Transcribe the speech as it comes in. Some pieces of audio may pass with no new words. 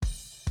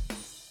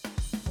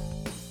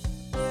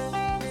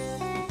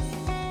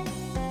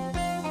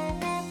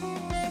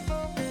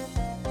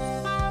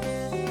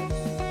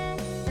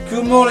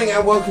Good morning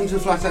and welcome to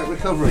Flat Out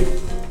Recovery.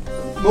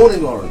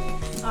 Morning, Lauren.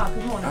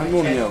 Good morning. And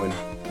morning, Owen.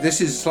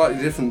 This is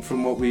slightly different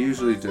from what we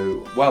usually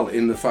do. Well,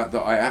 in the fact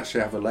that I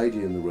actually have a lady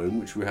in the room,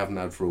 which we haven't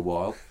had for a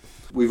while.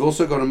 We've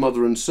also got a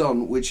mother and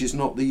son, which is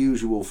not the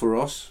usual for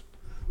us.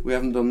 We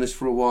haven't done this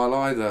for a while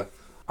either.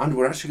 And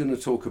we're actually going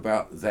to talk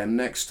about them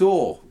next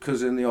door,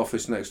 because in the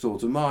office next door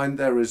to mine,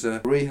 there is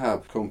a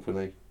rehab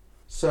company.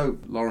 So,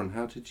 Lauren,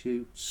 how did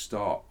you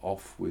start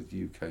off with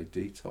UK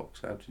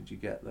Detox? How did you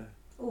get there?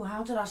 Oh,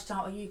 how did I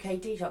start with UK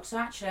Detox? So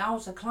actually, I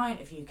was a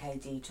client of UK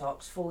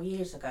Detox 4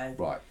 years ago.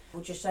 Right.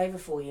 Well, just over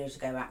 4 years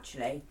ago,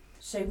 actually.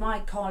 So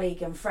my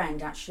colleague and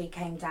friend actually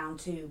came down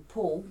to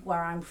Poole,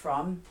 where I'm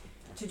from,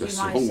 to do my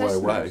assessment. It's a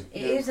long way away.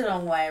 It is a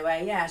long way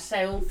away, yeah.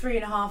 So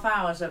 3.5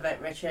 hours of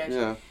it, Richard.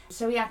 Yeah.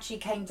 So he actually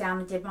came down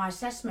and did my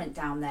assessment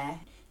down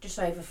there just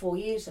over 4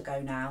 years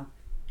ago now.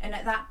 And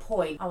at that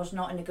point, I was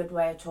not in a good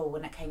way at all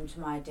when it came to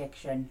my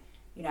addiction.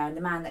 You know, and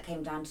the man that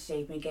came down to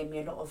see me gave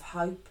me a lot of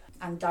hope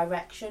and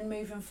direction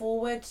moving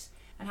forwards.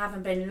 And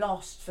having been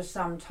lost for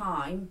some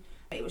time,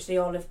 it was the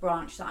olive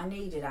branch that I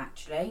needed,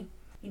 actually.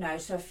 You know,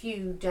 so a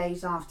few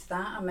days after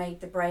that, I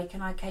made the break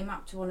and I came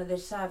up to one of the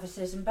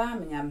services in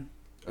Birmingham.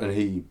 And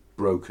he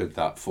brokered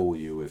that for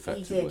you,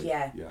 effectively? He did,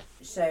 yeah.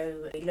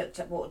 So he looked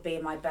at what would be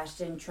in my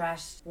best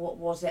interest, what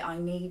was it I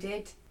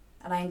needed,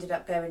 and I ended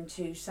up going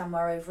to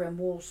somewhere over in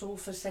Walsall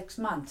for 6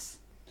 months.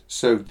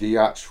 So the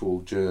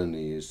actual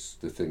journey is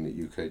the thing that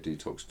UK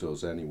Detox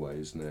does anyway,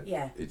 isn't it?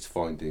 Yeah. It's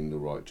finding the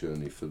right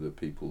journey for the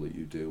people that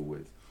you deal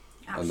with.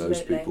 Absolutely. And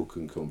those people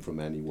can come from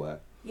anywhere.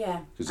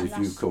 Yeah. Because if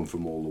you've come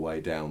from all the way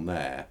down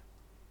there,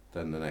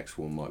 then the next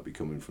one might be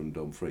coming from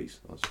Dumfries,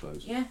 I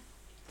suppose. Yeah.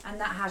 And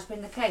that has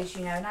been the case,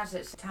 you know, and as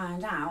it's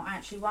turned out, I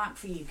actually work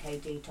for UK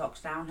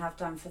Detox now and have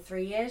done for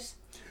 3 years.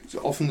 It's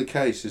often the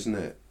case, isn't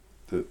it,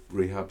 that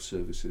rehab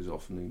services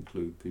often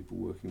include people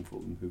working for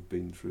them who've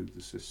been through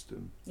the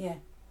system. Yeah.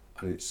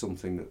 And it's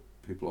something that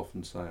people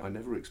often say, I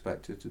never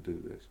expected to do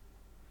this.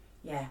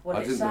 Yeah, well,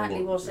 it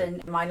certainly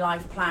wasn't my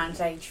life plans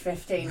age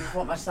 15 is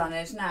what my son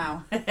is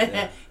now.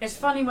 Yeah. It's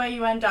funny where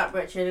you end up,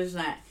 Richard, isn't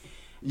it?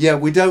 Yeah,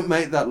 we don't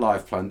make that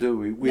life plan, do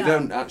we? We No.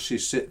 don't actually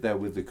sit there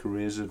with the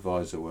careers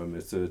advisor when we're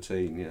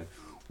 13, yeah.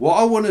 What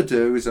I want to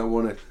do is I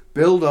want to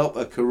build up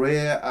a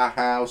career, a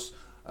house,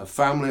 a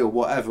family or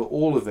whatever,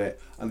 all of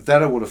it, and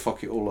then I want to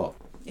fuck it all up.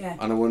 Yeah.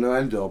 And I want to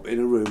end up in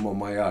a room on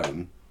my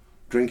own,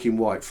 drinking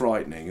white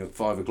frightening at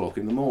 5 o'clock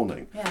in the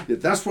morning. Yeah.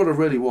 That's what I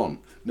really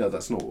want. No,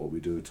 that's not what we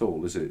do at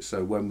all, is it?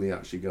 So when we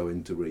actually go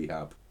into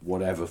rehab,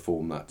 whatever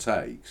form that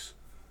takes,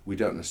 we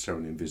don't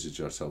necessarily envisage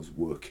ourselves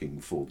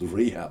working for the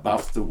rehab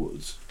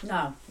afterwards.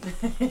 No.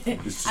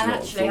 It's And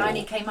not actually, at all. I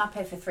only came up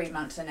here for 3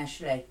 months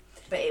initially.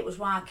 But it was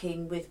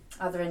working with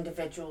other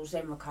individuals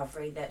in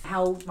recovery that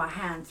held my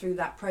hand through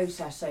that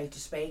process, so to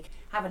speak.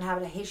 Having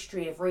had a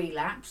history of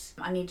relapse,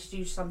 I need to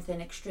do something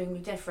extremely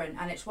different,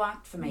 and it's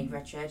worked for me,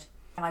 Richard.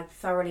 And I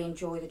thoroughly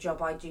enjoy the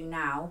job I do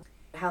now,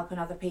 helping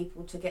other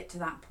people to get to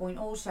that point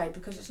also,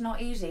 because it's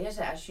not easy, is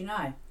it, as you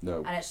know? No.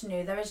 And it's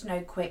new, there is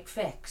no quick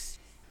fix.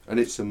 And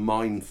it's a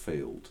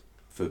minefield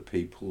for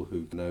people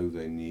who know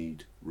they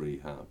need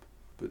rehab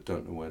but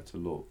don't know where to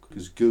look.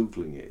 Because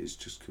Googling it is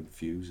just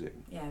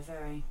confusing. Yeah,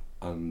 very.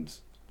 And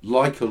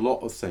like a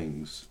lot of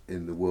things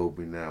in the world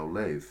we now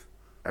live,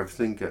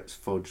 everything gets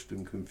fudged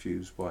and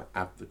confused by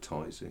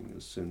advertising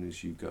as soon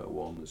as you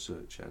go on the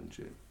search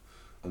engine.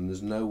 And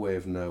there's no way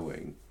of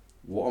knowing,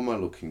 what am I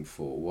looking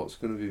for? What's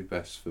going to be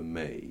best for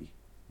me?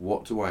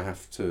 What do I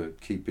have to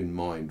keep in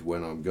mind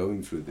when I'm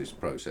going through this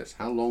process?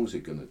 How long is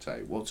it going to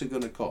take? What's it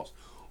going to cost?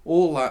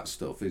 All that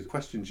stuff is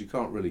questions you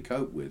can't really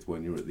cope with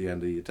when you're at the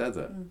end of your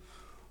tether.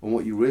 And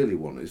what you really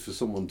want is for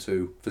someone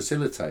to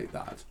facilitate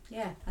that.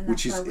 Yeah, and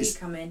that's where we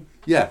come in.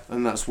 Yeah,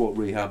 and that's what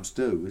rehabs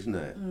do, isn't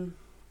it?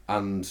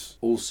 And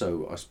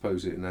also, I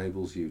suppose it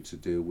enables you to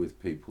deal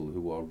with people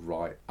who are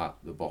right at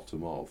the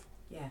bottom of.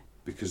 Yeah.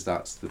 Because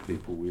that's the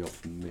people we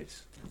often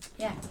miss.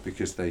 Yeah.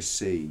 Because they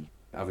see,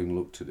 having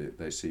looked at it,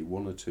 they see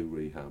 1 or 2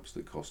 rehabs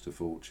that cost a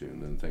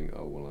fortune and think,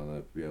 oh, well,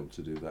 I'll be able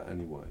to do that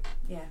anyway.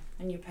 Yeah,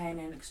 and you're paying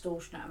an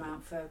extortionate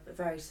amount for a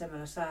very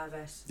similar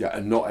service. Yeah,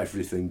 and not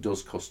everything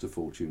does cost a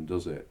fortune,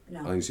 does it? No.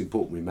 I think it's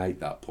important we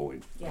make that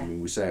point. Yeah. I mean,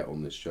 we say it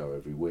on this show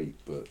every week,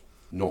 but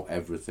not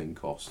everything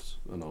costs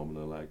an arm and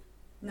a leg.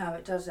 No,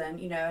 it doesn't,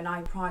 you know, and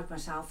I pride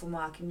myself on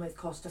working with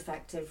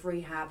cost-effective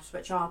rehabs,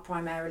 which are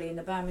primarily in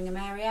the Birmingham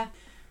area.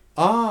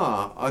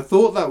 Ah, I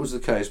thought that was the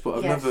case, but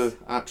I've Yes. never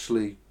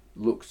actually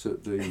looked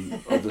at the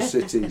other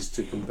cities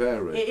to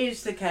compare it. It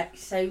is the case.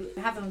 So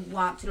having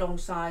worked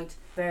alongside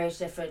various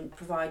different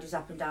providers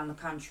up and down the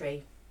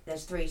country,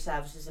 there's 3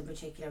 services in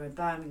particular in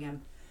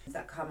Birmingham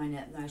that come in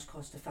at the most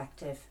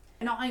cost-effective.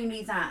 And not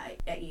only that,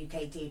 at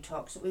UK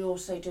Detox, we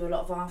also do a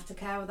lot of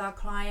aftercare with our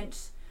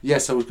clients.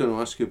 Yes, I was going to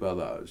ask you about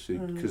that actually,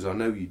 because I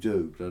know you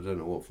do, but I don't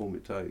know what form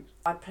it takes.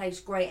 I place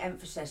great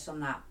emphasis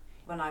on that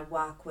when I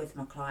work with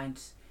my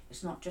clients.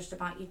 It's not just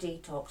about your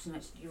detox and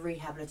it's your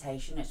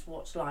rehabilitation, it's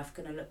what's life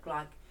going to look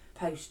like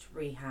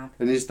post-rehab.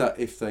 And is that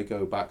if they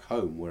go back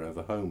home,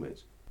 wherever home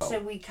is? So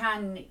we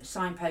can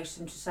signpost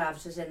them to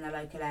services in the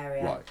local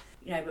area. Right.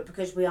 You know, but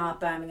because we are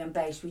Birmingham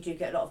based, we do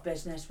get a lot of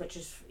business which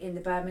is in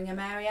the Birmingham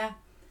area.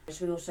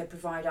 So we also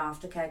provide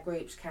aftercare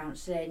groups,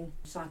 counselling,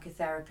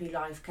 psychotherapy,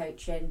 life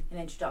coaching, an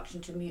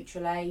introduction to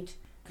mutual aid.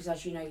 Because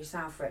as you know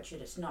yourself,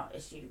 Richard, it's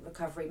your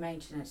recovery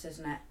maintenance,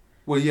 isn't it?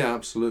 Well, yeah,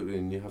 absolutely,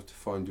 and you have to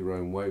find your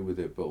own way with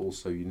it, but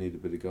also you need a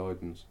bit of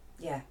guidance.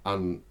 Yeah.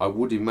 And I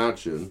would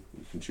imagine,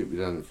 you can shoot me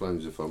down in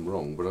flames if I'm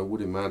wrong, but I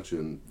would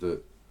imagine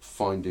that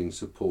finding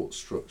support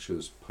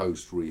structures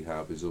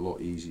post-rehab is a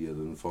lot easier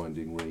than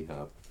finding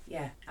rehab.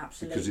 Yeah,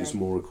 absolutely. Because it's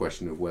more a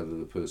question of whether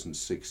the person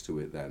sticks to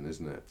it then,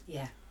 isn't it?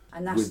 Yeah,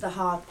 and that's the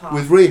hard part.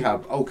 With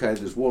rehab, okay,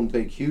 there's one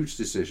big, huge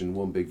decision,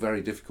 one big,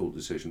 very difficult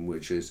decision,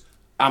 which is,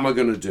 am I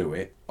going to do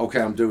it?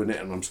 Okay, I'm doing it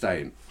and I'm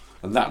staying.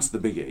 And that's the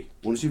biggie.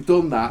 Once you've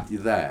done that,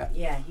 you're there.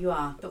 Yeah, you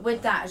are. But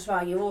with that as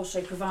well, you're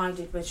also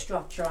provided with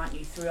structure, aren't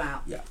you,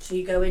 throughout? Yeah. So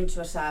you go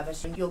into a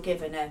service and you're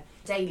given a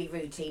daily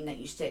routine that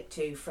you stick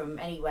to from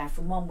anywhere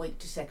from 1 week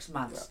to 6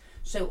 months. Yeah.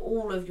 So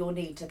all of your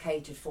needs are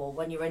catered for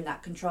when you're in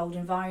that controlled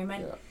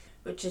environment. Yeah.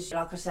 Which is,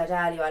 like I said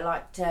earlier, I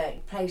like to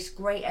place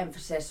great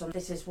emphasis on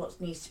this is what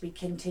needs to be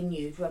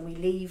continued when we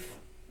leave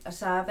a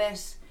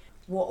service.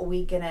 What are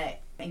we going to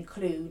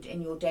include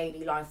in your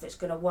daily life that's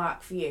going to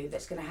work for you,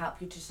 that's going to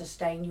help you to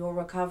sustain your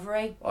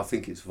recovery? I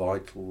think it's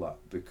vital that,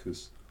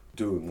 because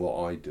doing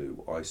what I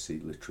do, I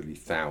see literally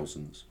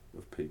thousands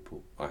of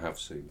people I have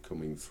seen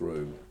coming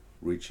through,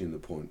 reaching the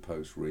point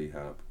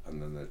post-rehab,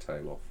 and then they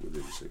tail off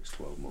within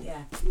 6-12 months.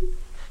 Yeah.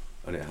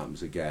 And it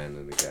happens again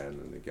and again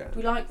and again.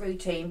 We like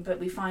routine, but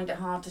we find it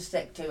hard to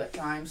stick to at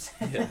times.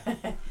 Yeah.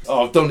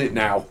 Oh, I've done it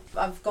now.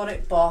 I've got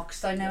it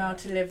boxed, I know how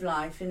to live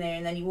life in there,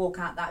 and then you walk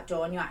out that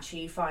door and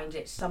you find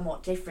it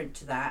somewhat different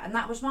to that. And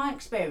that was my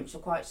experience for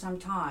quite some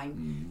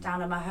time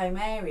down in my home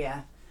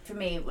area. For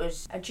me, it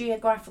was a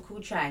geographical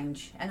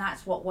change, and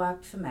that's what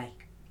worked for me.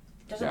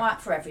 It doesn't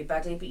work for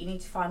everybody, but you need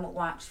to find what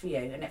works for you.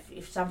 And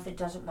if something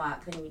doesn't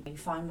work, then you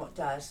find what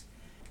does.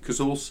 Because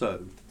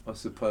also, I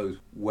suppose,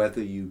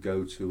 whether you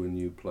go to a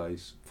new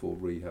place for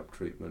rehab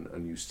treatment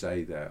and you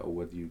stay there, or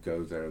whether you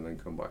go there and then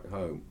come back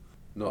home,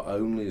 not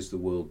only is the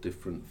world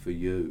different for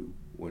you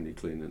when you're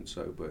clean and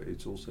sober,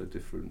 it's also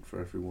different for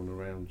everyone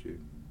around you.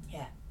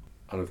 Yeah.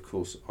 And of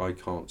course, I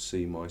can't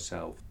see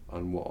myself,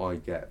 and what I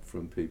get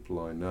from people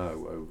I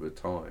know over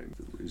time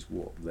is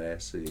what they're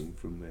seeing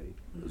from me,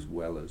 as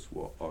well as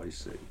what I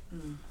see.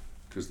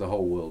 Because the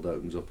whole world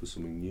opens up as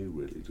something new,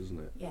 really, doesn't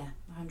it? Yeah,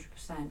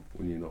 100%.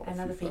 When you're not. And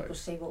other people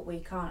see what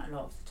we can't a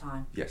lot of the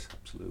time. Yes,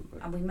 absolutely.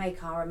 And we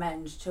make our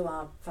amends to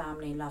our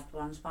family and loved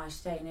ones by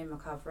staying in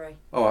recovery.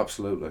 Oh,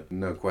 absolutely.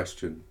 No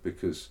question.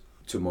 Because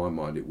to my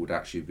mind, it would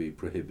actually be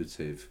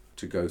prohibitive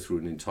to go through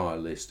an entire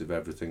list of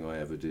everything I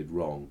ever did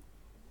wrong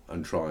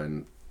and try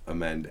and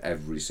amend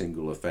every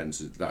single offence.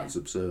 That's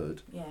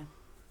absurd. Yeah.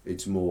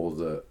 It's more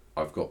that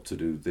I've got to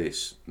do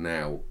this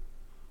now,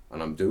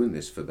 and I'm doing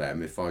this for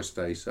them if I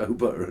stay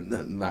sober, and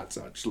then that's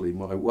actually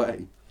my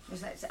way.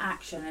 It's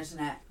action, isn't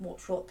it?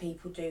 Watch what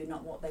people do,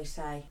 not what they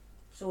say.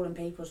 It's all in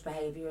people's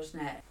behaviour, isn't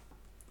it?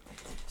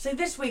 So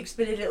this week's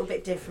been a little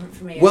bit different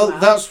for me. Well,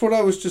 that's what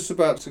I was just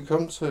about to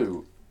come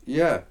to.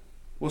 Yeah.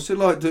 What's it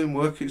like doing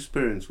work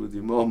experience with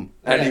your mum?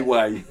 Yeah.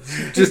 Anyway.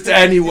 Just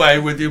anyway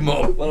with your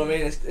mum. Well, I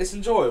mean, it's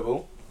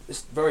enjoyable.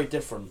 It's very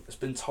different. It's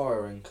been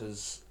tiring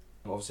because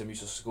obviously I'm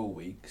used to school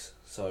weeks,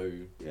 so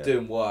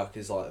doing work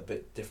is like a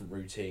bit different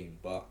routine,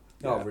 but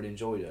I've really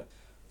enjoyed it.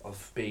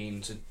 I've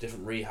been to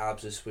different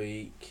rehabs this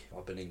week.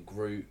 I've been in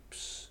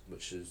groups,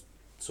 which is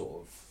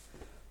sort of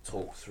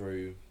talk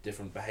through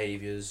different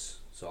behaviours,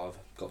 so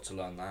I've got to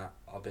learn that.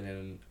 I've been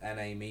in an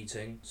NA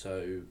meeting,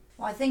 so...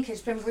 Well, I think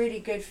it's been really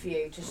good for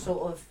you to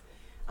sort of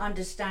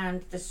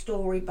understand the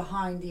story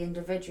behind the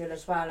individual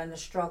as well, and the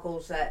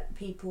struggles that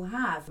people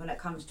have when it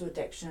comes to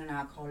addiction and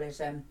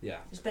alcoholism. Yeah.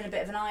 It's been a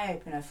bit of an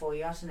eye-opener for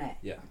you, hasn't it?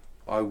 Yeah.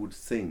 I would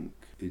think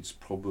it's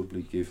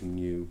probably given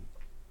you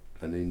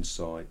an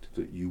insight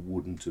that you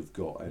wouldn't have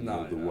got any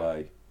other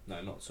way.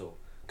 No, not at all.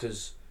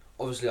 Because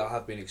obviously I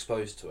have been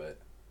exposed to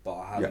it, but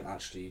I haven't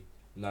actually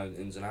known the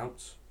ins and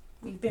outs.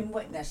 You've been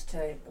witness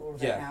to all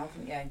of it now,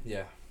 haven't you?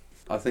 Yeah.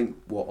 I think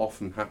what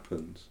often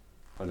happens,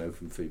 I know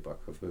from feedback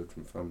I've heard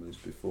from families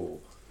before,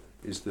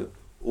 is that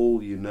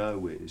all you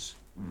know is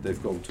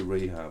they've gone to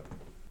rehab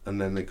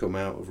and then they come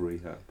out of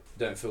rehab.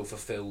 Don't feel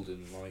fulfilled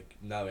in like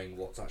knowing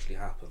what's actually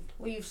happened.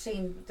 Well, you've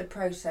seen the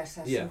process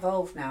that's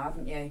involved now,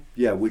 haven't you?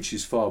 Yeah, which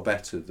is far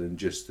better than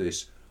just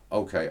this,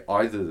 okay,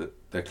 either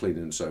they're clean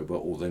and sober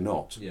or they're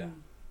not. Yeah.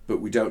 But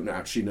we don't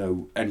actually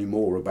know any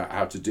more about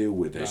how to deal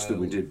with this than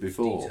we did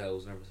before.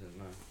 Details and everything,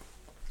 no.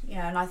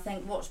 Yeah, and I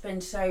think what's been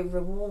so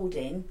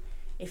rewarding,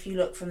 if you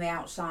look from the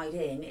outside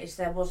in, is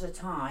there was a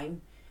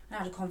time, I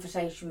had a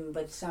conversation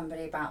with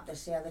somebody about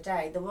this the other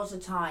day, there was a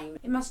time,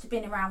 it must have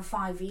been around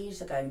 5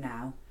 years ago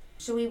now,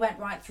 so we went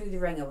right through the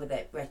ringer with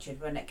it,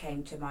 Richard, when it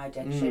came to my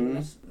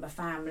addiction, my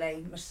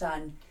family, my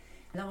son.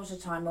 And there was a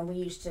time when we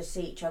used to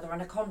see each other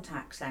in a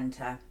contact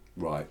centre.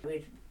 Right.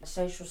 With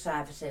social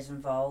services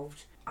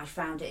involved, I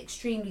found it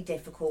extremely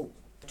difficult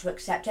to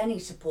accept any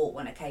support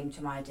when it came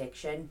to my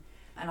addiction,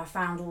 and I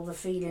found all the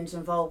feelings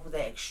involved with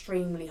it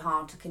extremely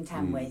hard to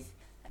contend with,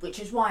 which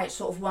is why it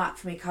sort of worked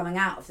for me coming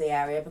out of the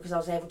area, because I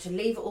was able to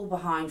leave it all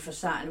behind for a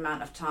certain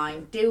amount of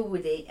time, deal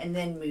with it and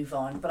then move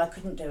on, but I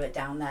couldn't do it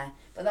down there.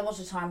 But there was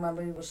a time when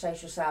we were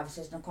social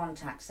services and a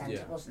contact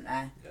centre, wasn't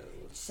there? Yeah,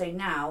 there was. So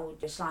now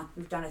it's like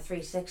we've done a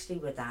 360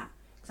 with that.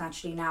 Because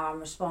actually now I'm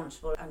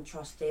responsible and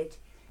trusted.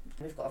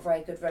 We've got a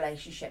very good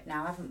relationship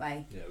now, haven't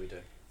we? Yeah, we do.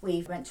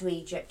 We went to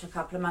Egypt a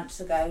couple of months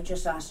ago,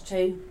 just us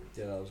two.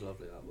 Yeah, that was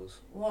lovely, that was.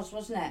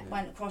 Wasn't it? Yeah.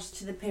 Went across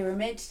to the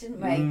pyramids,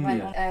 didn't we?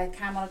 Went on a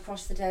camel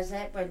across the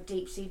desert, went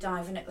deep sea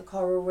diving at the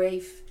coral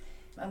reef.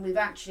 And we've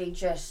actually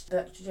just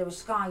booked to do a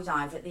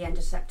skydive at the end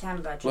of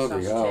September, just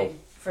Bloody us hell. two,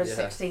 for his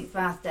 16th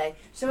birthday.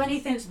 So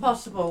anything's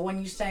possible when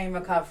you stay in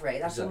recovery.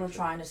 That's all I'm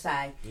trying to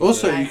say.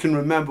 Also, Yeah. you can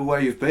remember where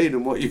you've been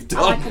and what you've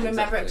I done. can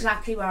remember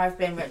exactly where I've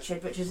been,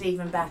 Richard, which is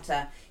even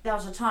better. There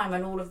was a time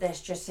when all of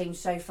this just seemed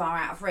so far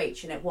out of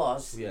reach, and it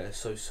was. Yeah, it's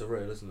so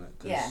surreal, isn't it?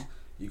 'Cause Yeah.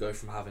 you go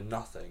from having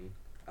nothing,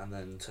 and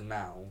then to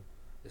now,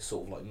 it's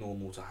sort of like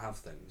normal to have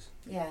things.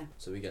 Yeah,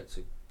 So we get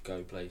to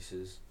go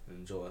places and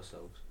enjoy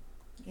ourselves.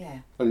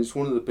 yeah, And it's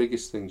one of the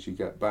biggest things you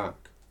get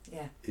back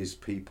yeah, is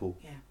people.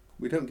 yeah.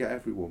 We don't get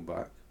everyone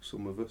back,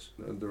 some of us,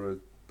 and there are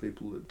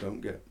people that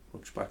don't get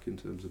much back in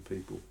terms of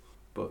people.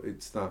 But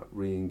it's that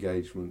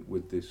re-engagement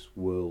with this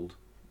world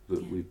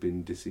that we've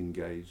been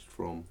disengaged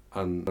from.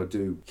 And I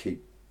do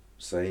keep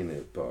saying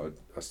it, but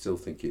I still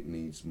think it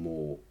needs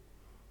more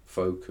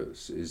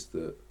focus, is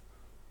that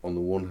on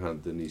the one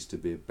hand there needs to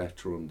be a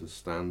better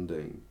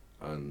understanding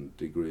and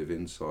degree of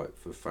insight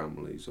for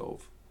families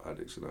of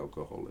addicts and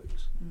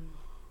alcoholics.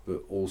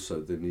 But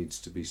also there needs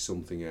to be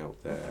something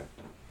out there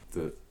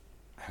that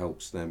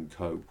helps them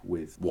cope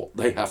with what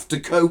they have to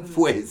cope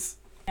with.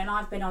 And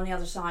I've been on the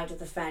other side of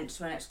the fence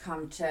when it's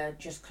come to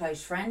just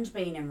close friends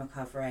being in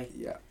recovery.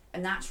 Yeah.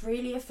 And that's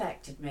really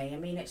affected me. I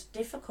mean, it's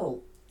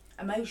difficult.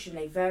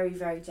 Emotionally, very,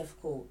 very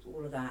difficult,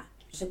 all of that.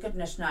 So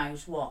goodness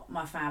knows what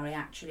my family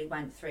actually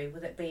went through,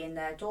 with it being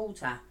their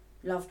daughter,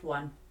 loved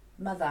one,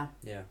 mother.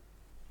 Yeah.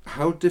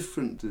 How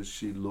different does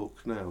she look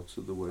now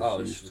to the way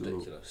she It's used to look?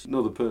 ridiculous.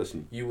 Another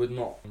person. You would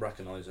not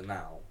recognise her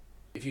now.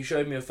 If you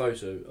showed me a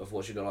photo of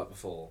what she looked like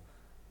before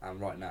and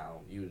right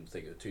now, you wouldn't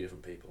think of two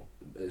different people.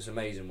 It's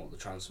amazing what the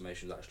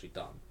transformation's actually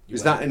done.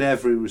 Is that in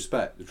every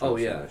respect, the Oh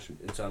yeah, transformation?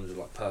 in terms of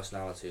like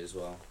personality as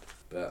well.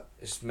 But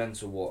it's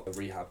mental what a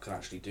rehab can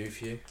actually do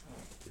for you.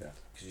 Yeah.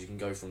 Because you can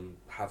go from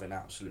having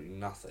absolutely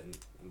nothing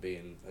and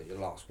being at your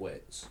last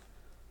wits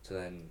to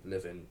then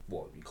living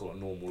what you call a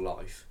normal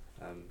life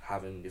and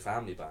having your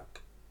family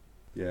back.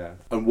 Yeah.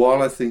 And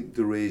while I think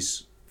there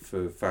is,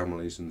 for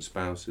families and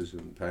spouses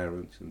and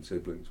parents and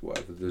siblings,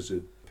 whatever, there's a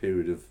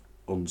period of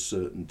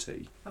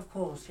uncertainty Of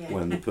course, yeah.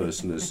 when the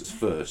person has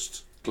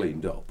first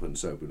cleaned up and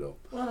sobered up.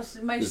 Well, most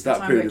There's of the that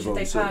time, period of Richard,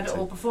 they've heard it uncertainty.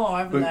 all before,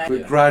 haven't But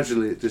they?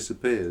 gradually it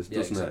disappears, Yeah,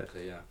 doesn't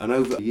exactly, it? yeah. And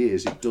over the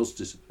years it does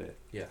disappear.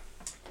 Yeah.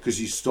 Because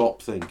you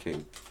stop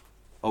thinking,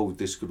 oh,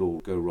 this could all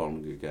go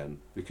wrong again,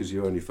 because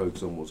you only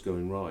focus on what's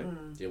going right.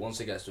 Yeah, once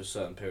it gets to a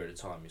certain period of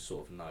time, you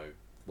sort of know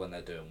when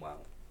they're doing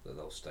well, that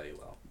they'll stay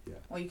well.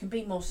 Well, you can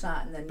be more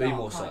certain than Be not,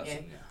 more can't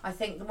certain, you? yeah. I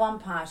think the one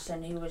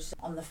person who was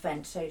on the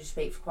fence, so to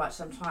speak, for quite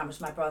some time was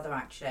my brother,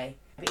 actually.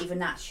 But even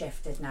that's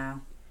shifted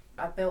now.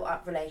 I've built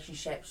up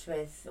relationships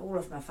with all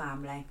of my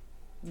family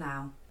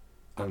now.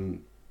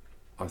 And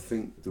I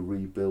think the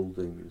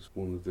rebuilding is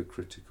one of the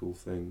critical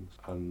things,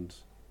 and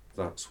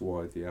that's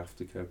why the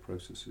aftercare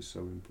process is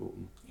so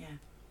important. Yeah.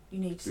 You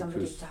need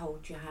somebody Because to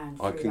hold your hand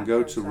I through can that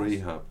go process. to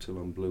rehab till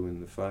I'm blue in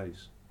the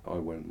face. I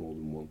went more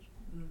than once,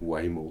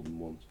 way more than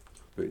once.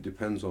 But it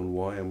depends on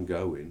why I'm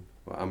going.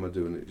 Am I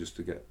doing it just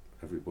to get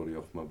everybody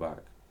off my back?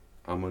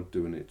 Am I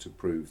doing it to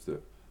prove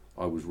that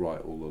I was right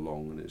all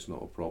along and it's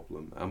not a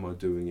problem? Am I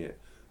doing it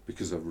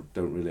because I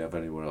don't really have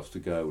anywhere else to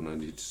go and I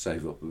need to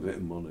save up a bit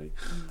of money?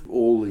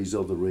 All these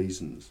other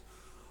reasons.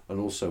 And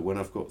also, when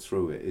I've got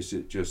through it, is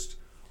it just,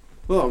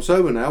 well, I'm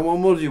sober now, what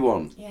more do you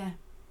want? Yeah.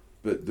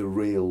 But the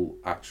real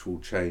actual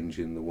change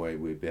in the way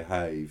we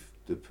behave,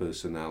 the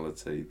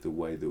personality, the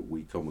way that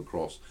we come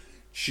across,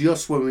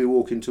 just when we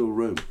walk into a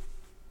room.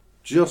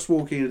 Just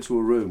walking into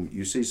a room,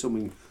 you see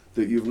something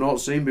that you've not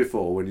seen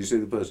before when you see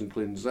the person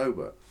clean and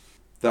sober.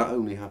 That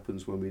only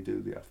happens when we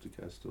do the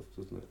aftercare stuff,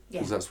 doesn't it? Yeah.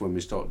 Because that's when we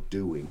start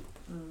doing.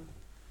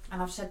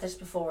 And I've said this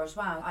before as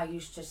well. I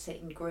used to sit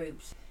in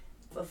groups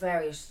of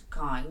various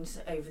kinds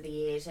over the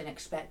years and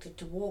expected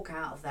to walk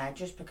out of there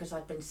just because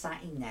I'd been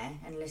sat in there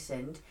and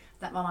listened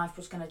that my life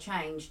was going to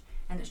change.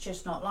 And it's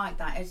just not like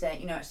that, is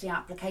it? You know, it's the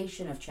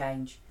application of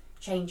change,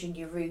 changing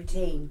your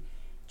routine,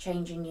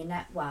 changing your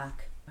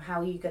network.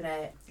 How are you going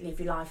to live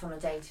your life on a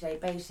day-to-day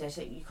basis?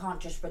 You can't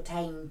just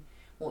retain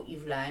what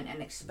you've learned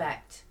and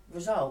expect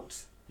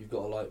results. You've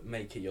got to like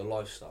make it your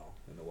lifestyle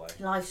in a way.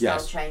 Lifestyle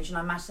Yes. change, and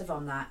I'm massive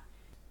on that.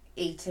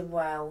 Eating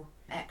well,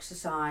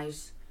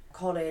 exercise,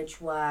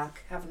 college,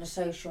 work, having a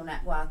social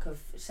network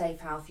of safe,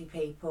 healthy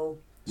people.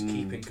 It's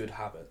keeping good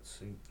habits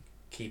and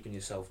keeping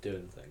yourself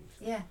doing things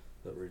Yeah.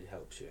 that really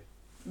helps you.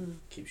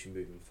 keeps you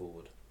moving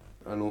forward.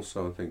 And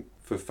also, I think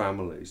for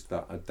families,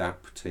 that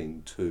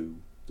adapting to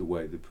the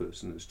way the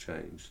person has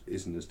changed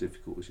isn't as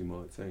difficult as you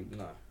might think.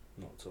 No,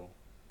 not at all.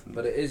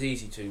 But it is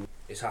easy to.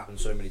 It's happened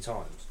so many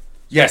times. So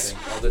Yes. you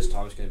think, this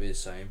time it's going to be the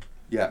same.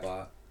 Yeah.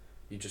 But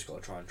you just got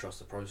to try and trust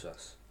the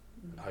process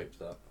and hope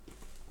that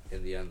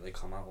in the end they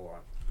come out all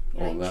right.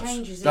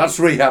 That's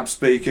rehab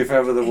speak if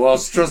ever there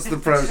was. Trust the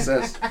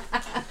process.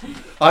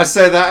 I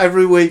say that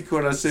every week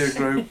when I see a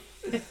group.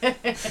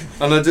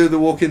 And I do the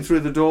walking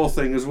through the door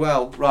thing as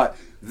well. Right.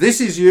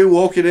 This is you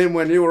walking in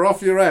when you were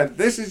off your head.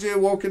 This is you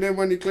walking in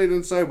when you're clean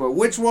and sober.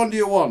 Which one do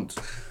you want?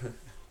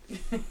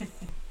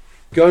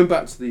 Going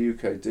back to the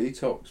UK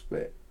Detox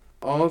bit,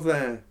 are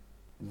there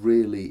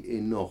really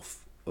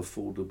enough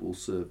affordable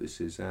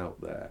services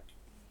out there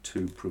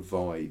to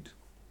provide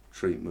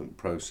treatment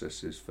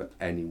processes for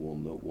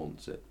anyone that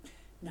wants it?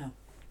 No,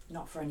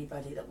 not for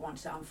anybody that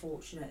wants it,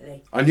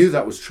 unfortunately. I knew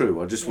that was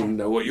true. I just want to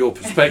know what your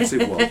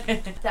perspective was.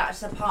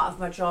 That's a part of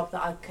my job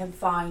that I can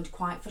find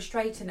quite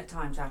frustrating at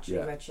times, actually,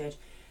 Yeah. Richard.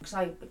 Because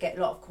I get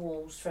a lot of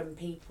calls from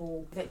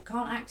people that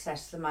can't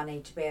access the money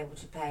to be able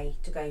to pay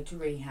to go to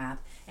rehab.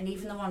 And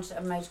even the ones that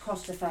are most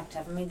cost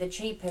effective. I mean, the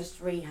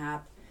cheapest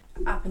rehab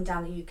up and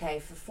down the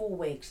UK for 4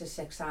 weeks is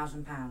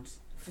 £6,000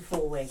 for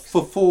 4 weeks.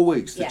 For 4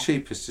 weeks, the Yeah.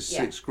 cheapest is Yeah.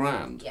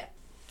 £6,000. Yeah.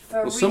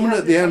 For Well, someone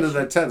at the end of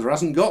their rehabilitation- tether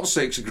hasn't got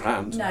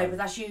 £6,000. No, but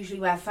that's usually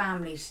where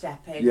families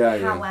step in. Yeah,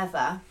 yeah.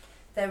 However,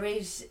 there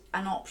is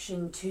an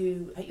option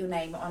to put your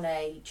name on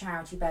a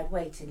charity bed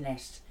waiting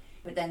list,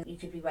 but then you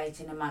could be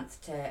waiting a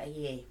month to a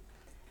year.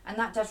 And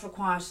that does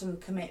require some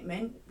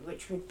commitment,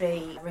 which would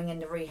be ringing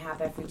the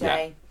rehab every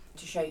day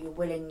to show your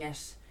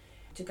willingness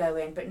to go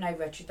in. But no,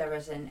 Richard, there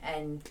isn't.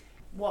 And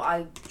what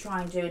I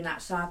try and do in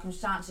that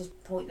circumstance is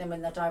point them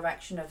in the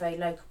direction of a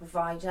local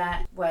provider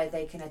where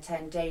they can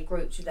attend day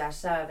groups with their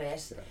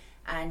service. Yeah.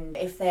 And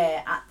if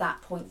they're at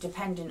that point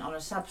dependent on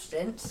a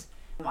substance,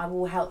 I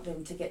will help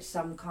them to get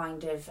some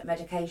kind of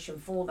medication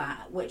for that,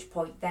 at which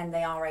point then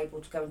they are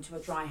able to go into a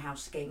dry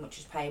house scheme, which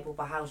is payable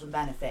by housing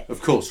benefit.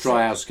 Of course,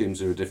 dry house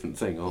schemes are a different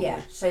thing, aren't Yeah,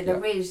 they? so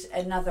there is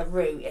another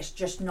route, it's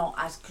just not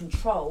as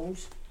controlled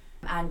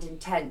and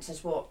intense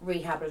as what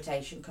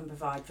rehabilitation can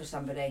provide for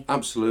somebody.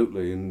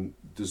 Absolutely, and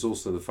there's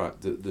also the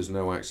fact that there's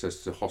no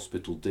access to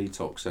hospital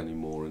detox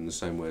anymore in the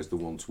same way as there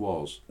once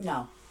was.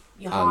 No.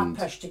 You're hard And-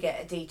 pushed to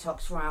get a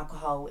detox for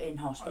alcohol in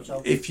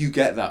hospital. If you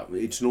get that,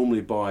 it's normally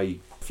by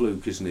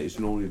fluke, isn't it? It's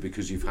normally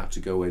because you've had to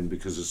go in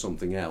because of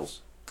something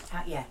else.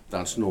 Yeah,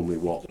 That's normally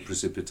what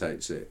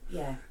precipitates it.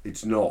 yeah,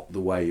 It's not the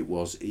way it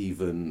was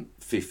even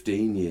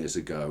 15 years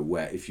ago,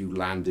 where if you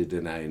landed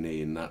in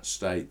A&E in that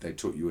state, they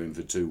took you in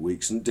for 2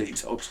 weeks and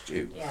detoxed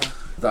you. yeah.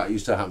 That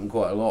used to happen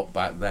quite a lot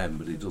back then,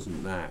 but it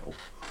doesn't now.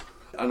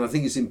 And I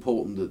think it's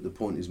important that the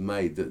point is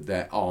made that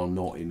there are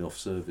not enough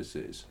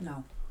services.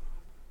 No.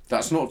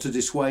 That's not to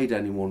dissuade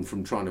anyone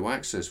from trying to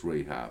access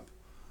rehab,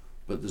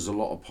 but there's a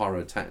lot of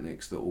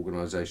pyrotechnics that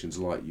organisations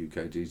like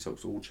UK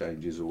Detox, all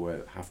changes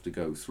aware, have to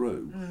go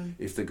through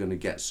if they're going to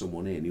get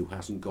someone in who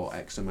hasn't got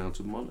X amount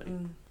of money.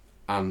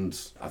 And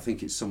I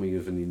think it's something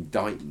of an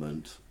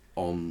indictment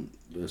on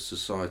the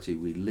society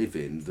we live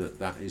in that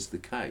that is the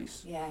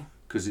case. Yeah,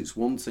 Because it's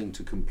one thing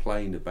to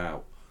complain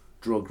about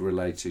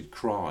drug-related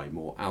crime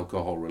or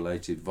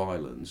alcohol-related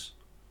violence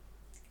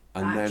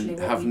and Actually, then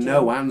what have we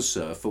no do-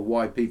 answer for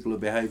why people are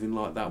behaving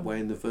like that way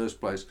in the first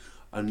place,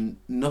 and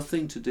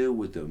nothing to deal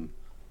with them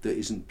that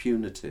isn't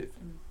punitive.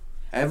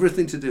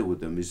 Everything to deal with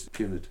them is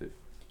punitive.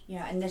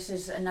 yeah, and this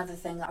is another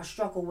thing that I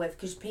struggle with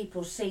because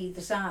people see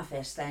the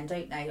surface then,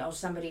 don't they? Oh,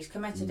 somebody's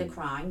committed a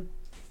crime,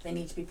 they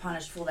need to be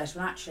punished for this.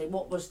 Well, actually,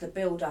 what was the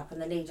build-up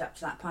and the lead-up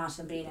to that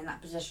person being in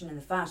that position in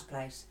the first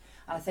place?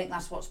 And I think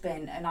that's what's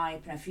been an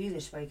eye-opener for you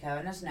this week,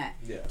 Owen, isn't it?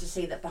 Yeah. To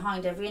see that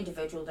behind every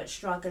individual that's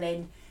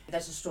struggling,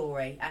 there's a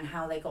story and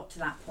how they got to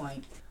that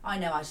point. I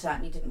know I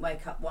certainly didn't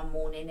wake up one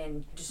morning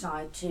and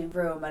decide to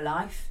ruin my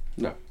life.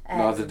 No,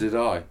 neither did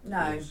I.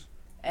 No. Yes.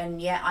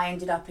 And yet I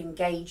ended up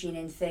engaging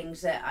in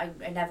things that I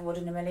never would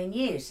in a million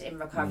years in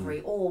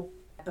recovery or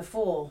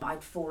before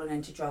I'd fallen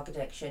into drug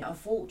addiction.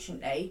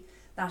 Unfortunately,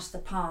 that's the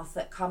path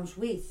that comes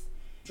with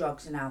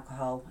drugs and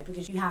alcohol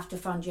because you have to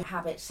fund your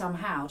habits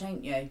somehow,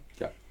 don't you?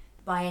 Yeah.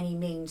 By any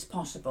means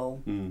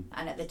possible Mm.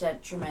 and at the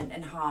detriment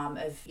and harm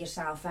of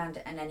yourself and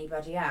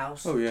anybody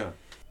else. Oh yeah.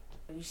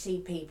 You see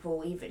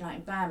people, even like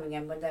in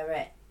Birmingham, when they're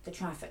at the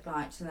traffic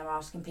lights and they're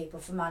asking people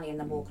for money and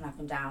they're walking up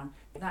and down.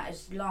 That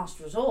is last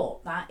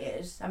resort, that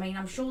is. I mean,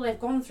 I'm sure they've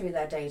gone through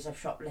their days of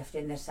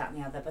shoplifting, this, that and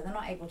the other, but they're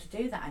not able to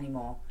do that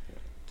anymore.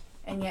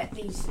 And yet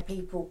these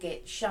people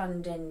get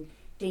shunned and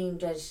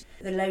deemed as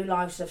the low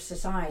lives of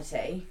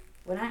society,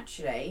 when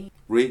actually...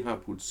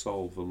 Rehab would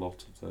solve a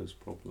lot of those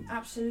problems.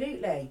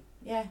 Absolutely,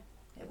 yeah,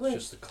 it would.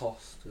 It's just the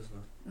cost, isn't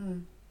it?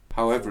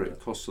 However, it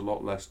costs a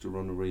lot less to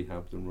run a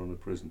rehab than run a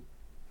prison.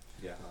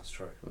 Yeah, that's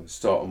true. I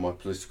start on my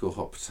political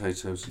hot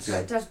potatoes So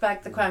again. it does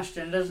beg the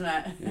question, doesn't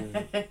it?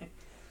 Yeah.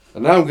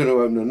 And now I'm going to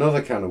open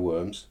another can of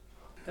worms.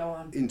 Go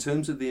on. In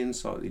terms of the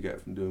insight that you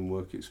get from doing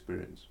work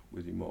experience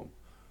with your mum,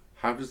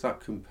 how does that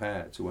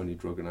compare to any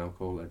drug and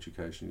alcohol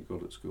education you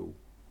got at school?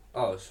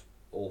 Oh, it's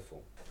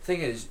awful.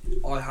 Thing is,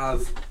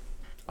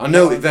 I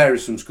know it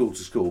varies from school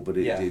to school, but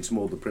it's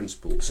more the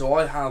principle. So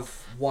I have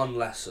one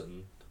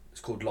lesson,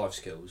 it's called life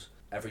skills,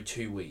 every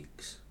 2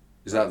 weeks.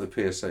 Is that the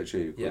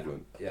PSHE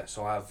equivalent? Yeah,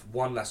 so I have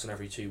one lesson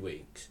every 2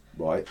 weeks.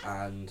 Right.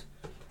 And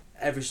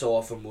every so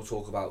often we'll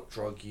talk about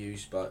drug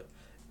use, but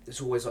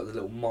it's always like the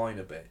little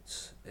minor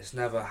bits. It's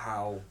never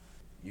how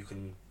you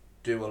can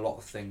do a lot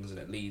of things and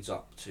it leads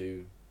up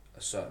to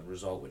a certain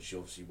result, which you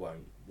obviously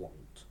won't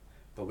want.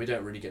 But we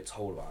don't really get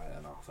told about it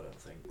enough, I don't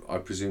think. I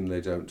presume they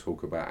don't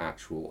talk about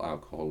actual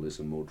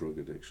alcoholism or drug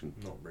addiction.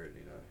 Not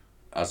really, no.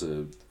 As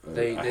a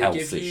They health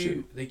give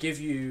issue. They give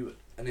you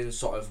an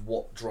insight of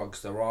what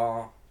drugs there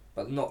are,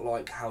 but not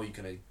like how you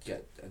can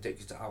get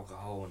addicted to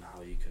alcohol and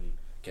how you can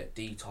get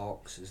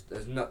detox.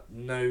 There's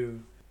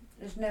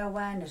no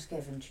awareness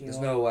given to you.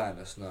 There's no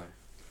awareness, no.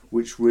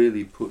 Which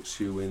really puts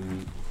you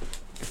in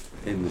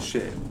the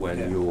shit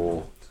when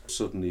you're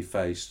suddenly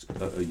faced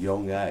at a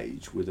young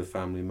age with a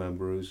family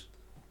member who's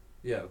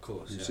of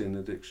course, in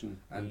addiction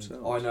and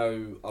themselves. I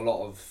know a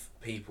lot of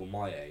people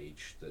my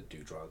age that do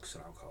drugs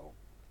and alcohol,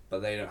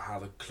 but they don't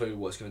have a clue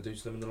what it's going to do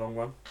to them in the long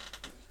run.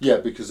 Yeah,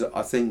 because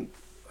I think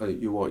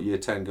you're year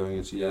 10 going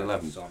into year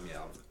 11. So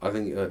I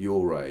think at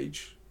your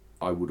age,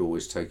 I would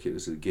always take it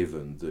as a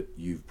given that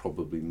you've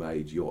probably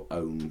made your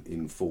own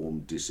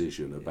informed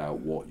decision about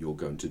what you're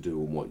going to do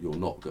and what you're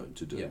not going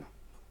to do. Yeah.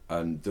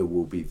 And there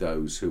will be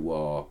those who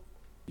are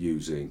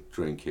using,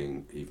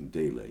 drinking, even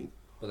dealing,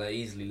 but they're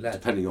easily led.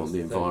 Depending on the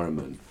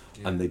environment,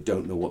 and they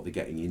don't know what they're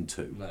getting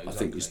into. No, exactly. I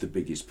think is the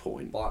biggest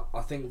point. But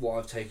I think what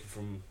I've taken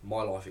from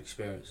my life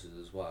experiences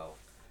as well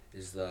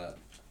is that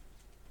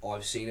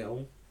I've seen it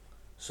all,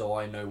 so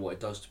I know what it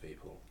does to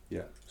people.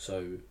 Yeah.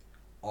 So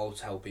I'll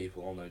tell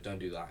people, oh no, don't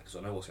do that, because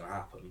I know what's going to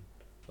happen.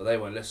 But they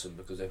won't listen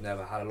because they've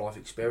never had a life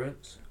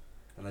experience,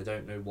 and they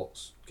don't know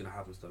what's going to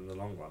happen to them in the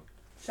long run.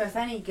 So if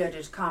any good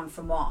has come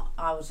from what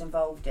I was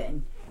involved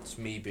in, it's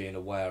me being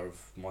aware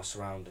of my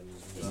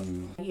surroundings.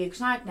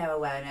 Because I had no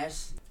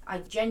awareness, I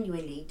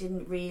genuinely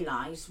didn't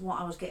realise what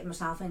I was getting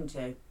myself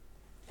into,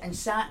 and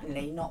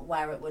certainly not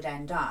where it would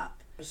end up.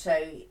 So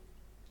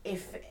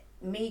if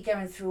me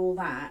going through all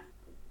that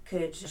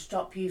could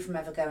stop you from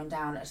ever going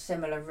down a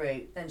similar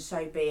route, then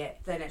so be it.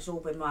 Then it's all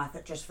been worth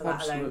it just for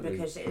that alone,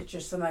 because it's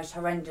just the most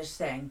horrendous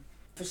thing.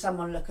 For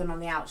someone looking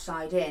on the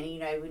outside in,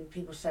 when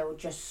people say, well,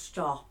 just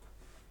stop.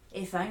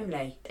 If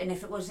only. And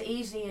if it was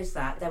easy as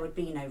that, there would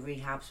be no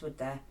rehabs, would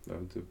there?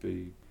 No, there'd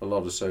be a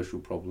lot of social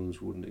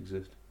problems wouldn't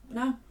exist.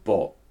 No.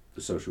 But the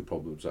social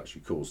problems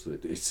actually cause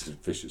that it's a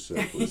vicious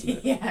circle, isn't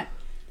it? Yeah.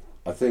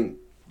 I think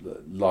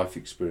that life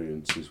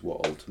experience is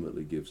what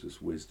ultimately gives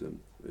us wisdom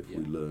if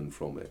we learn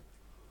from it.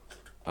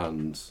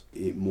 And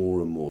it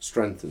more and more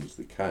strengthens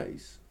the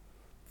case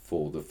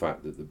for the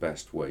fact that the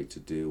best way to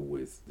deal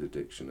with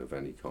addiction of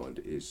any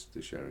kind is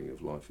the sharing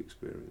of life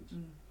experience.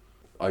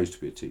 I used to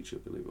be a teacher,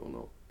 believe it or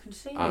not. I can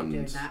see you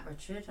doing that,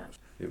 Richard.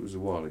 It was a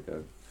while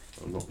ago.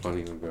 I'm not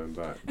planning on going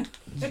back.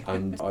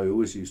 And I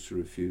always used to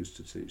refuse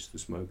to teach the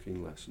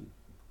smoking lesson.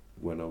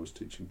 When I was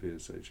teaching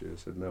PSHE, I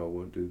said, no, I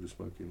won't do the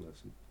smoking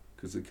lesson,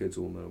 because the kids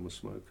all know I'm a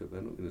smoker.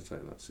 They're not going to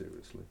take that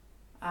seriously.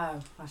 Oh,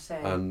 I see.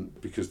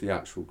 And because the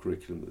actual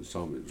curriculum at the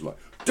time, it was like,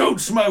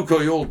 don't smoke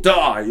or you'll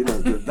die,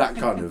 that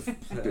kind of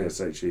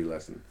PSHE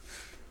lesson.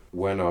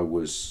 When I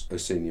was a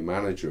senior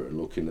manager and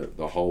looking at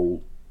the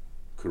whole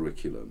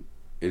curriculum,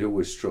 it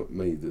always struck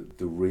me that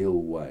the real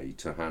way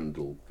to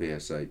handle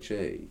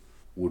PSHE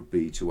would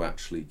be to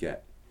actually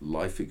get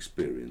life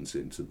experience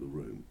into the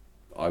room.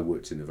 I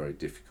worked in a very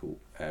difficult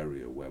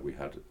area where we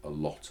had a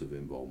lot of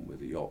involvement with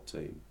the yacht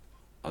team.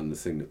 And the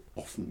thing that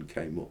often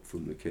came up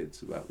from the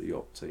kids about the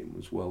yacht team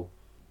was, well,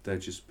 they're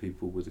just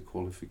people with a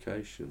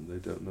qualification. They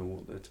don't know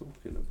what they're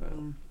talking about.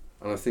 And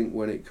I think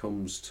when it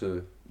comes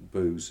to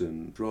booze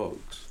and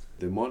drugs,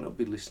 they might not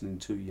be listening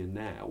to you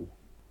now,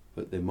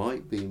 but they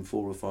might be in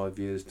 4 or 5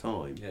 years'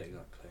 time. Yeah,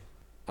 exactly.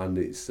 And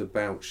it's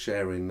about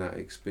sharing that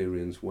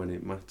experience when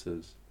it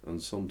matters.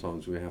 And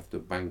sometimes we have to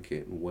bank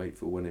it and wait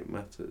for when it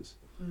matters.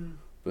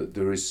 But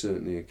there is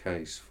certainly a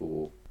case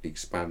for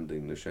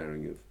expanding the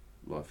sharing of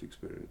life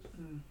experience,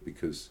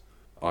 because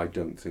I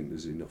don't think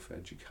there's enough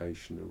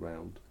education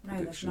around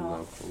addiction and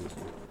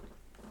alcoholism.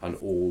 And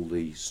all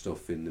the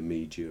stuff in the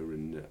media,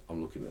 and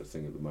I'm looking at a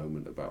thing at the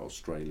moment about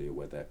Australia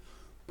where they're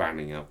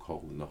banning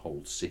alcohol in the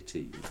whole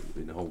city,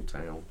 in the whole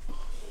town,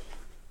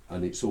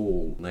 and it's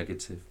all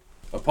negative.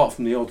 Apart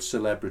from the odd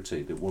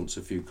celebrity that wants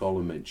a few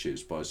column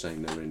inches by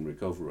saying they're in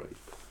recovery,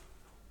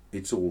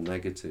 it's all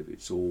negative.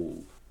 It's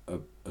all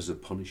as a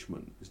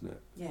punishment, isn't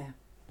it? Yeah.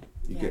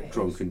 You get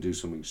drunk and do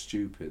something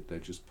stupid, they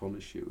just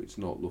punish you. It's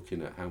not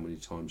looking at how many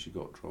times you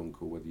got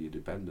drunk or whether you're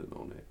dependent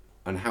on it.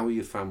 And how are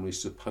your family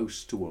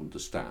supposed to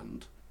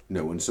understand,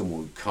 when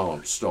someone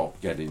can't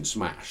stop getting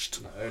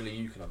smashed? No, only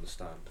you can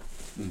understand.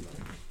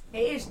 It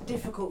is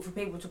difficult for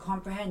people to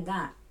comprehend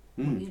that,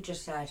 what you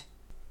just said.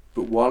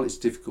 But while it's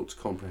difficult to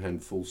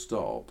comprehend full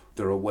stop,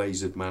 there are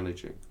ways of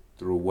managing.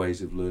 There are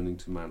ways of learning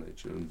to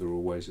manage, and there are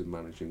ways of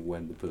managing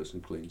when the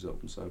person cleans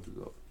up and sobers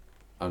up.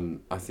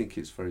 And I think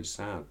it's very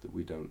sad that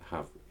we don't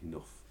have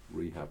enough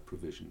rehab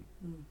provision,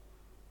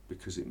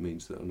 because it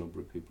means that a number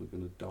of people are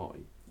going to die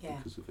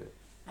because of it.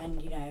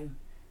 And, you know,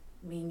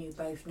 me and you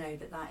both know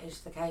that that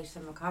is the case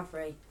in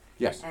recovery.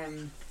 Yes.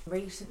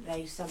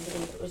 Recently, somebody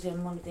that was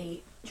in one of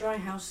the dry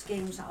house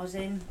schemes that I was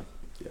in,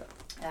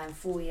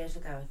 4 years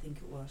ago, I think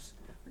it was,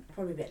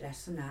 probably a bit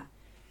less than that,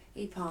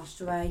 he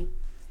passed away,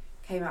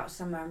 came out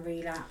somewhere and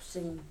relapsed,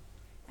 and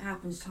it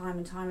happens time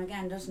and time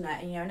again, doesn't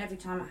it? And, you know, and every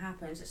time it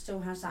happens, it still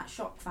has that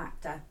shock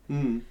factor.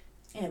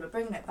 Yeah, but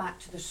bringing it back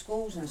to the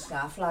schools and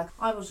stuff, like,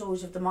 I was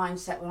always of the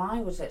mindset when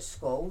I was at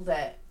school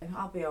that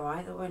I'll be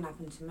alright, that won't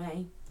happen to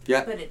me.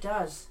 Yeah. But it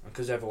does.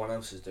 Because everyone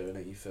else is doing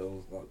it, you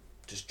feel like,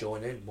 just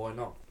join in, why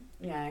not?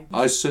 Yeah.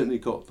 I certainly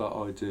got that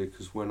idea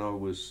because when I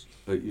was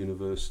at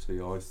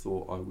university, I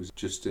thought I was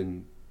just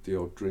in the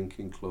odd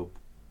drinking club,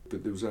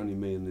 but there was only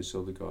me and this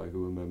other guy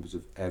who were members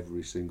of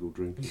every single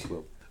drinking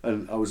club.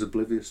 And I was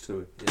oblivious to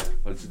it. Yeah.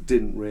 I just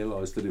didn't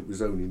realise that it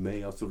was only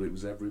me. I thought it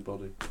was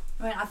everybody.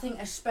 I mean, I think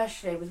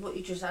especially with what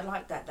you just... I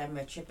like that then,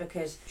 Richard,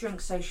 because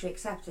drink's socially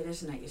accepted,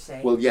 isn't it, you see?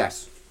 Well,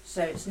 yes.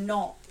 So it's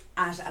not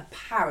as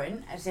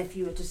apparent as if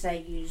you were to,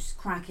 say, use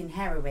crack and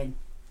heroin.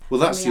 Well,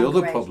 that's the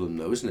other problem,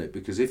 though, isn't it?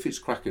 Because if it's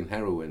crack and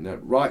heroin,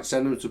 right,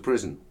 send them to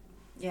prison.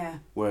 Yeah.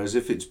 Whereas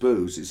if it's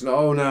booze, it's like,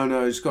 oh,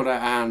 no, it's got out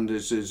of hand,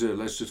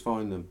 let's just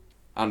find them.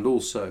 And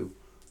also,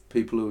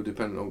 people who are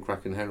dependent on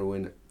crack and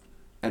heroin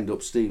end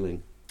up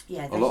stealing.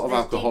 Yeah. A lot of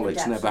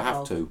alcoholics never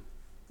have to.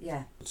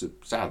 Yeah. It's a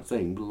sad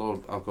thing, but a lot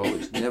of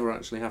alcoholics never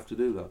actually have to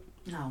do that.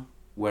 No.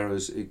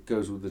 Whereas it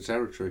goes with the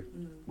territory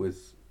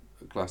with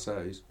Class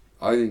A's.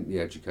 I think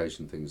the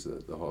education thing's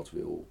at the heart of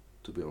it all,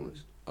 to be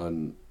honest.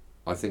 And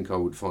I think I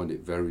would find it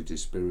very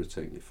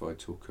dispiriting if I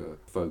took a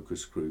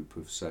focus group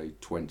of, say,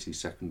 20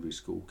 secondary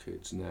school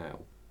kids now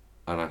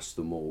and asked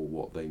them all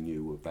what they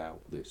knew about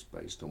this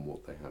based on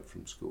what they had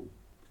from school.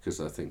 Because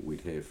I think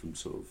we'd hear from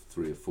sort of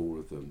 3 or 4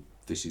 of them,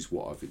 this is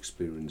what I've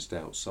experienced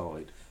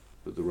outside,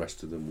 but the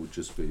rest of them would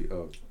just be,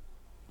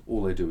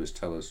 all they do is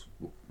tell us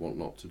what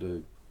not to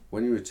do.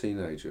 When you're a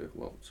teenager,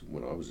 well,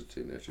 when I was a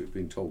teenager,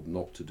 being told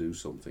not to do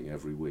something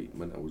every week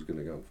meant I was going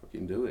to go and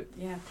fucking do it.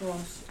 Yeah, of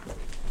course.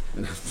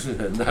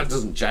 And that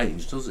doesn't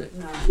change, does it?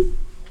 No.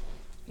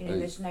 You know,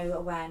 there's no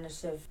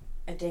awareness of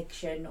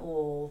addiction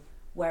or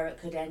where it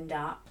could end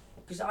up,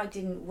 because I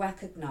didn't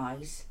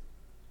recognise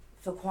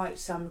for quite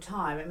some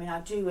time. I mean, I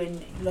do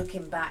in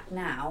looking back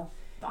now,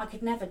 but I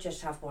could never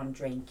just have one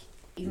drink.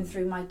 Even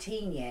through my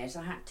teen years,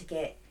 I had to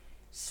get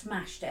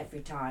smashed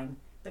every time.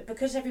 But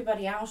because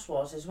everybody else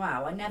was as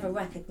well, I never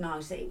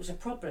recognised that it was a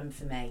problem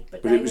for me.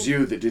 But it was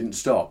you that didn't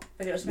stop.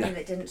 But it was me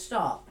that didn't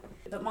stop.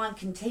 But mine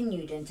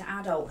continued into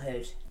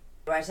adulthood,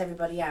 whereas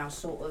everybody else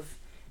sort of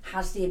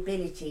has the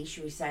ability,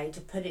 should we say, to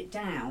put it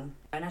down.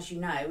 And as you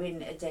know,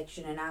 in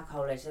addiction and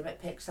alcoholism,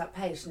 it picks up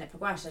pace and it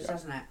progresses,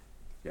 doesn't it?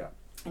 Yeah.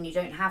 And you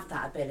don't have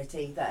that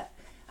ability that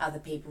other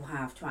people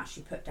have to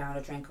actually put down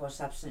a drink or a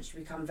substance.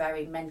 You become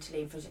very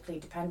mentally and physically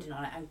dependent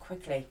on it, and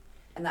quickly.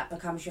 And that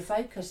becomes your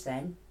focus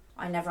then.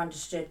 I never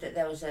understood that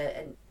there was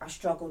I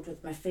struggled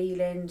with my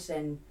feelings,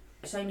 and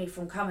it's only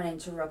from coming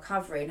into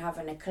recovery and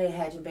having a clear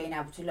head and being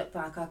able to look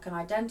back, I can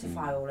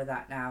identify all of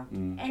that now.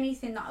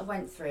 Anything that I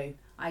went through,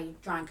 I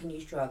drank and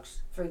used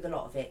drugs through the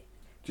lot of it.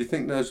 Do you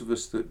think those of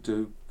us that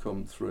do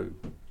come through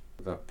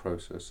that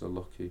process are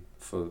lucky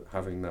for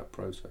having that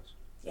process?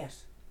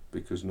 Yes.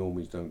 Because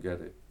normies don't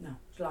get it. No,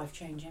 it's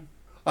life-changing.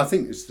 I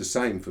think it's the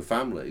same for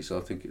families. I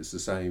think it's the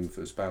same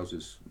for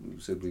spouses,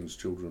 siblings,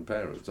 children,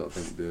 parents. I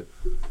think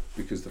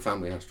because the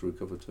family has to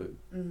recover too.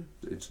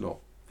 It's not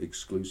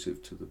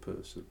exclusive to the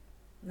person.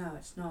 No,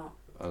 it's not.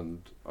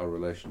 And our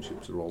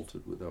relationships are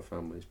altered with our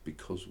families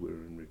because we're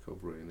in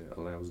recovery, and it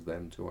allows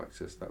them to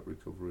access that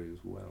recovery as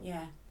well.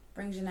 Yeah,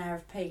 brings an air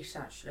of peace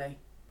actually.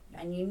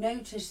 And you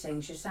notice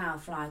things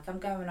yourself, like I'm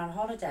going on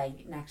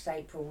holiday next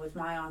April with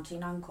my auntie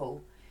and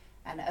uncle.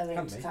 And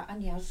Owen's and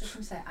I was just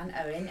going to say, and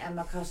Owen and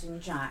my cousin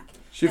Jack.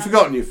 She'd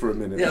forgotten you for a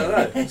minute.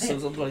 Yeah, I know.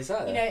 So I'm bloody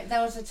sad. You know, there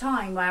was a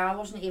time where I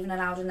wasn't even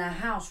allowed in their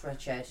house,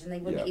 Richard, and they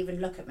wouldn't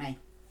even look at me.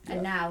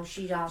 And now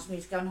she'd asked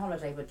me to go on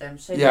holiday with them.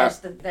 So there's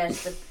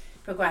the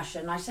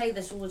progression. I say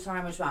this all the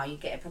time as well. You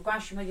get a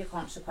progression with your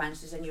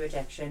consequences and your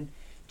addiction,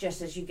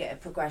 just as you get a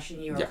progression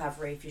in your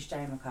recovery if you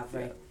stay in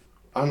recovery.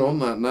 Yeah. And on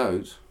that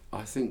note,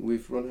 I think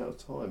we've run out of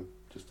time,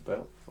 just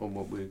about, on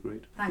what we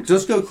agreed. Thanks. It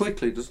does go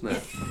quickly, doesn't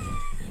it?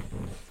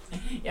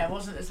 Yeah, it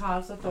wasn't as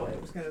hard as I thought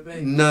it was going to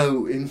be.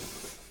 No,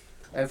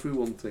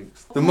 everyone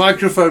thinks. The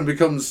microphone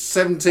becomes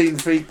 17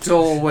 feet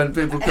tall when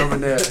people come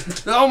in here.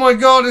 Oh my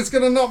God, it's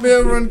going to knock me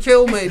over and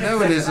kill me.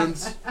 No, it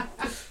isn't.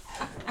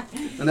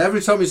 And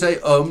every time you say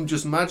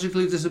just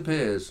magically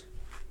disappears.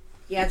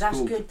 Yeah,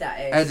 that's good, that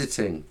is.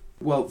 Editing.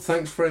 Well,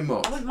 thanks very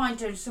much. I wouldn't mind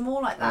doing some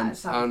more like that at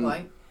some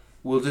point.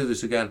 We'll do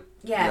this again.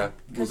 Yeah,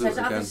 because there's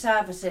other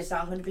services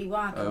that I'm going to be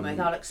working with.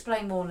 I'll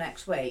explain more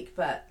next week,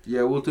 but...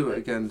 Yeah, we'll do it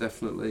again,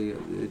 definitely.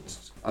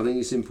 I think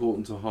it's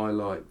important to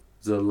highlight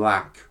the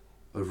lack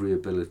of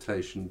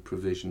rehabilitation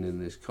provision in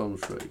this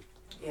country.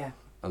 Yeah.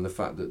 And the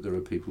fact that there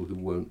are people who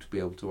won't be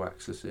able to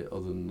access it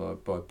other than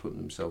by putting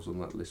themselves on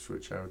that list for a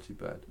charity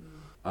bed.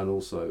 And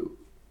also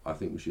I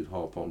think we should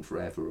harp on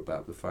forever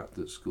about the fact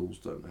that schools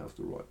don't have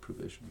the right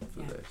provision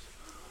for this.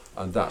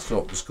 And that's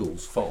not the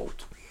school's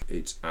fault.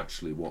 It's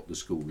actually what the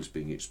school is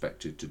being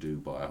expected to do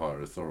by a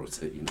higher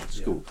authority. You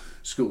know,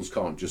 schools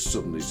can't just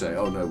suddenly say,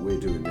 oh no, we're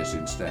doing this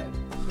instead.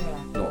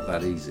 Yeah. Not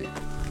that easy.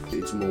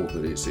 It's more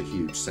that it's a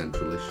huge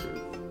central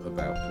issue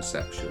about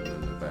perception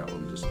and about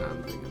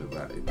understanding and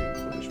about it being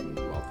punishment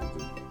rather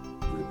than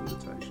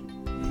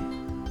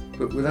rehabilitation.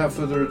 But without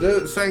further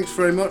ado, thanks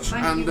very much.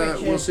 Thank you,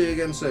 Richard. We'll see you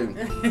again soon.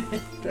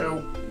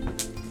 Ciao.